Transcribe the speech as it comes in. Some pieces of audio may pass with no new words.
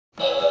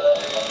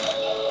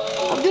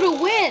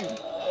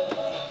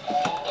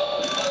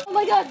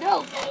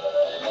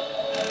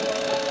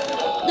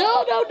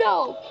no, no,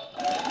 no.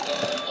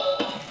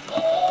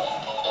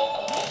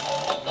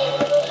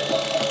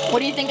 What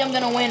do you think I'm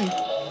gonna win?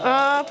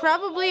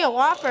 Probably a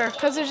Whopper,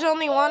 because there's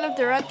only one of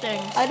the red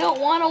things. I don't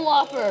want a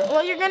Whopper.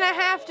 Well, you're gonna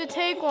have to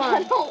take one.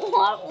 I don't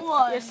want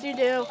one. Yes, you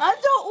do. I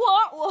don't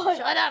want one.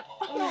 Shut up.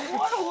 I don't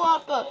want a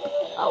Whopper.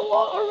 I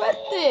want a red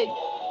thing.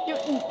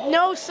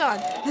 No, son.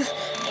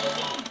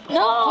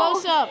 No.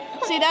 Close up.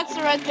 See, that's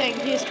the red thing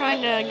he's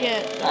trying to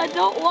get. I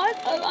don't want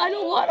a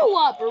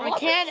Whopper. I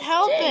can't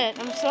help it.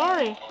 I'm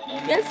sorry.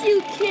 Yes,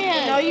 you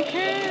can. No, you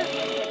can't.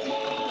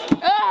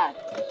 Ah.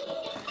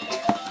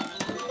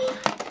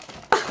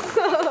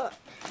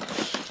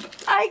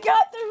 I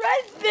got the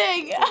red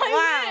thing.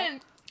 I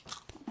win.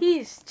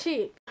 He's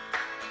cheap.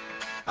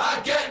 I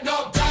get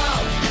knocked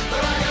down,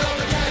 but I get up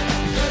again.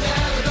 You're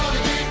never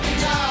gonna keep me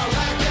down. I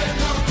get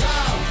knocked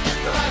down,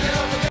 but I get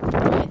up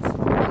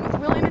again. I'm with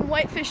William in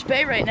Whitefish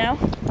Bay right now.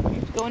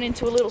 Going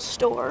into a little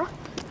store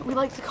that we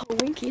like to call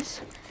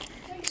Winkies.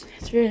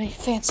 It's really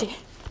fancy.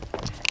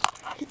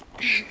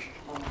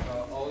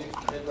 All these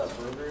kids at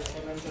Burgers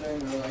came in today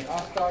and they were like, I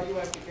saw you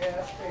at the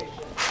gas station.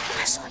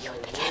 I saw you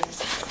at the gas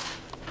station.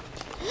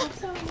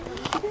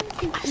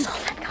 I saw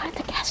that guy at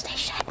the gas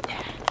station.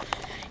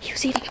 He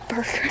was eating a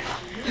burger.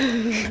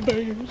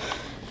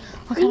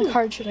 What kind of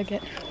card should I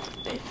get?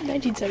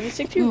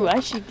 1976. Ooh, I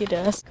should get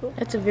a.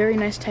 That's a very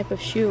nice type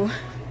of shoe.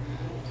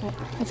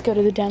 Let's go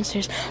to the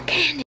downstairs.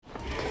 Candy.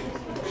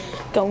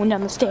 Going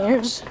down the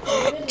stairs.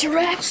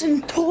 Giraffes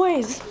and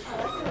toys.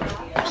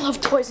 I love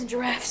toys and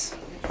giraffes.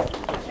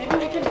 Maybe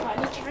we can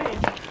find a train.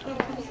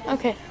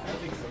 Okay.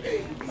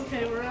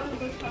 Okay, we're on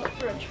the lookout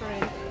for a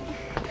train.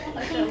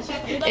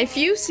 If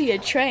you see a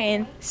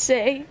train,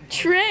 say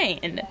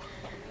train.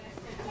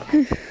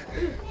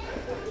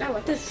 I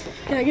want this.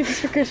 Can I get this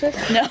for Christmas?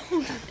 No.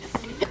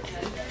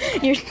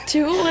 You're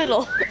too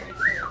little.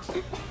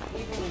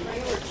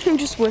 You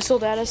just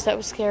whistled at us. That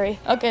was scary.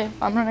 Okay,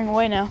 I'm running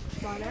away now.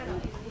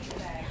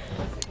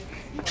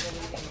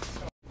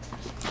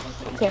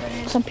 Okay,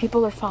 some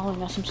people are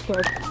following us. I'm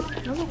scared.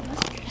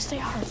 Yes, they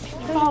are. People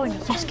are following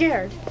us. I'm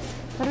scared.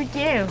 What do we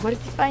do? What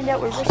if they find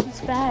out we're Russian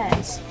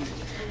spies?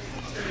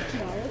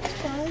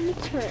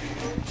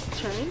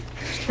 Train?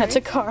 That's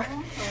a car.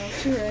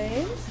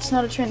 Train? It's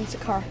not a train, it's a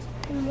car.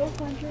 We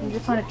need to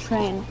find a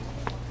train.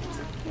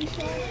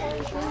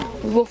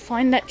 We will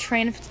find that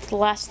train if it's the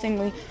last thing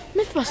we...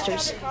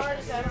 Mythbusters.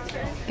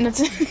 And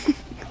that's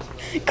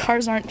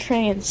cars aren't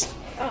trains.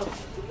 Oh.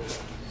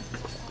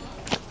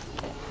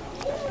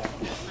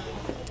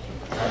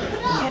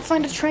 Can't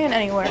find a train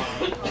anywhere.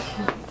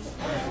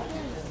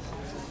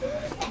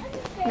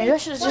 Maybe I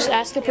should have just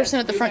asked the person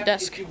at the front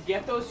desk. If you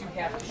get those, you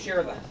have to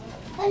share them.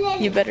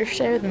 You better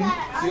share them.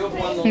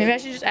 Maybe I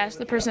should just ask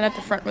the person at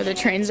the front where the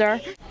trains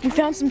are. We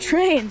found some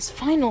trains,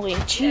 finally.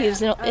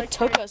 Jeez, it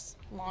took us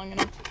long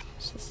enough.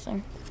 What's this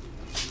thing?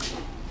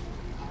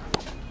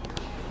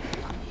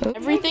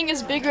 Everything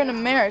is bigger in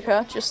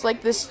America, just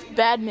like this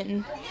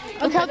badminton.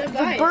 Look how the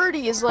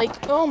birdie is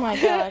like, oh my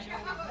god.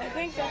 I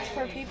think that's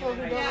for people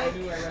who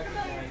don't like...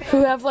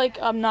 Who have like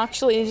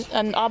obnoxiously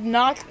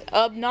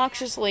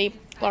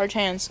large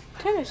hands.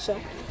 Kind of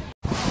suck.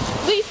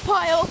 Leaf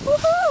pile!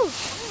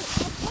 Woohoo!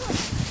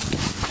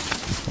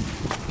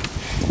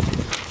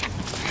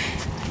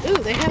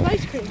 Ooh, they have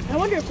ice cream. I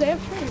wonder if they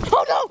have trains.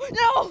 Oh no!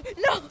 No!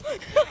 No!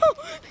 No!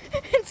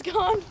 It's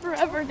gone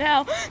forever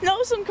now.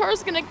 No, some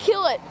car's gonna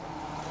kill it.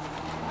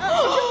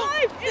 Oh,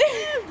 it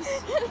lives!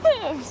 It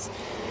lives!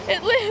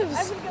 It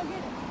lives! I'm gonna go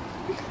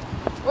get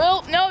it.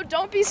 Well, no,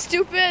 don't be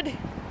stupid.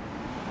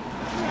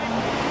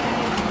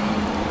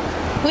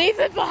 Leave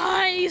it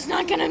behind. He's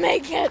not gonna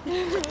make it.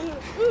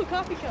 Ooh,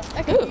 coffee cup.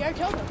 I already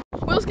told them.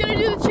 Will's gonna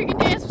do the chicken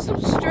dance with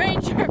some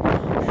stranger.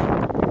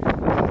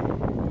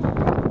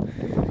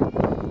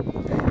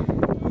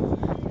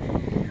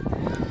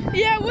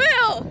 Yeah,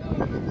 Will!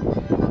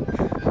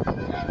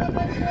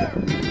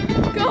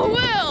 Go,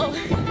 Will!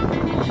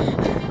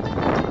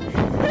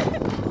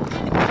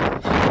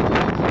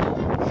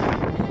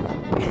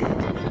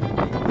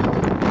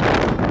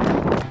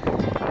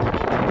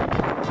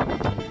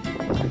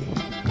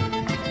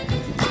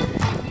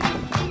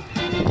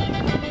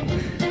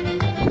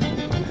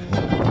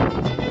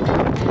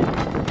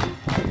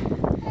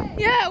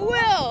 Yeah, Will!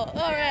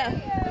 All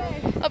right.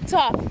 Up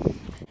top.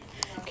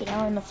 Okay, now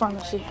we're in the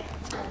pharmacy.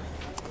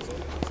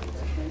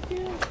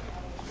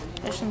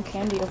 There's some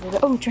candy over there.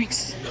 Oh,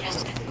 drinks.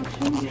 Yes.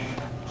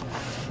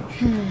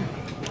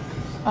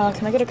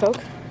 Can I get a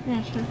Coke?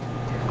 Yeah, sure.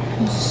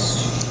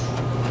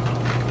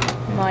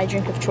 My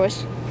drink of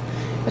choice.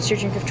 What's your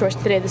drink of choice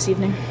today, this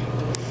evening?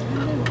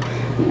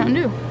 Mountain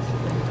Dew.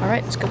 All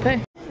right, let's go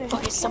pay.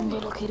 Okay,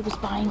 somebody located was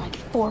buying like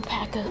 4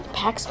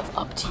 packs of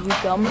Up To You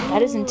gum.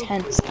 That is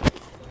intense.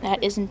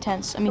 That is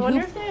intense. I mean, I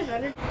wonder if they have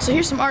better. So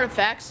here's some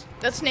artifacts.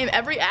 Let's name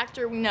every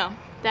actor we know.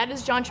 That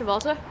is John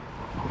Travolta,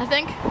 I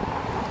think.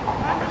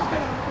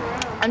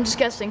 I'm just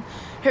guessing.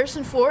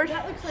 Harrison Ford.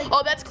 That looks like...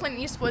 Oh, that's Clint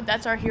Eastwood.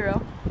 That's our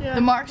hero. Yeah,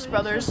 The Marx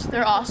Brothers.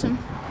 They're awesome.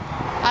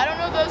 I don't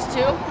know those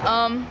two.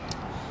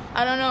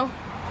 I don't know.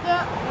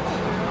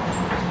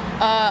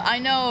 I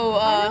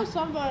know,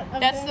 some, but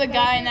that's the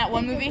guy in that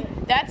one movie.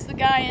 That's the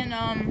guy in,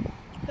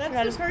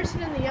 That's the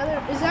person in the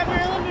other. Is that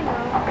Marilyn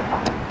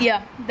Monroe?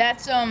 yeah,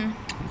 that's,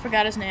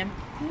 forgot his name.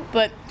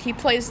 But he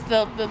plays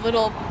the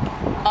little,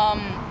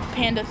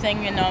 panda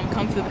thing in,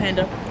 Kung Fu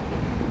Panda.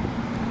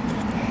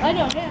 I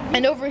know him.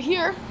 And over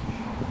here,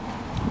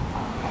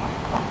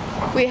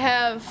 we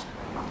have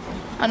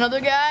another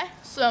guy,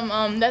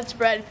 that's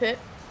Brad Pitt.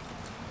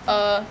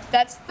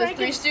 That's the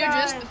Three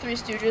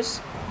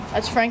Stooges.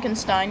 That's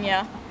Frankenstein,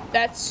 yeah.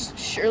 That's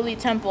Shirley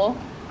Temple.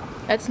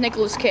 That's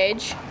Nicolas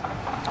Cage.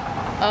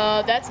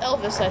 That's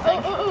Elvis, I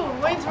think.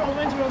 Wayne's World.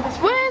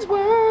 Wayne's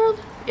World!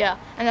 Yeah,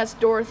 and that's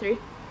Dorothy.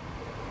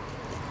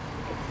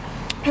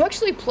 Who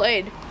actually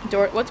played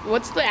Dorothy?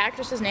 What's the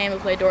actress's name who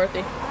played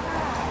Dorothy?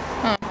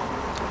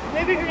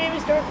 Maybe her name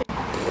is Dorothy.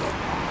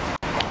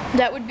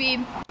 That would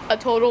be a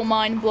total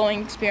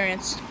mind-blowing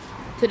experience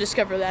to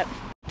discover that.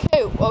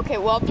 Okay,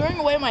 well, throwing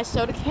away my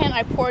soda can,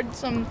 I poured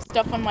some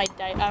stuff on my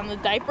on the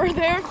diaper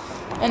there,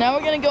 and now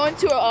we're gonna go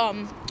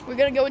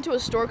into a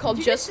store called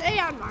Did you just say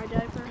on my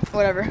diaper?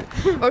 Whatever.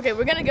 Okay,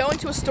 we're gonna go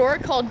into a store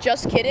called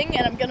Just Kidding,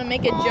 and I'm gonna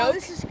make a joke,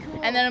 This is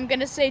cool. and then I'm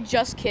gonna say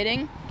Just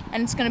Kidding,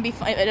 and it's gonna be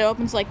fun. It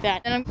opens like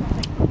that. And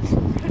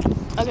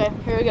okay,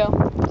 here we go.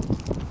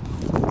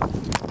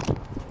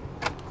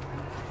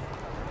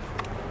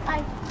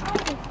 Hi.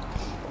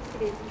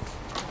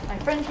 My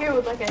friend here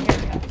would like a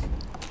haircut.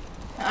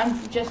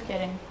 I'm just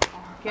kidding.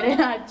 Kidding?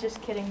 I'm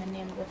just kidding. The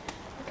name of it.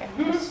 Okay,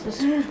 let's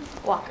just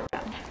walk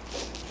around.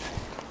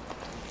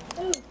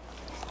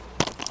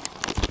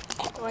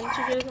 Why didn't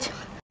you get it?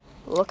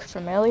 Look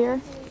familiar.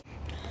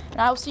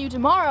 And I'll see you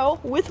tomorrow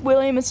with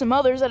William and some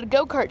others at a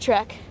go-kart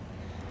track.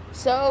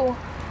 So,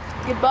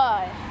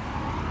 goodbye.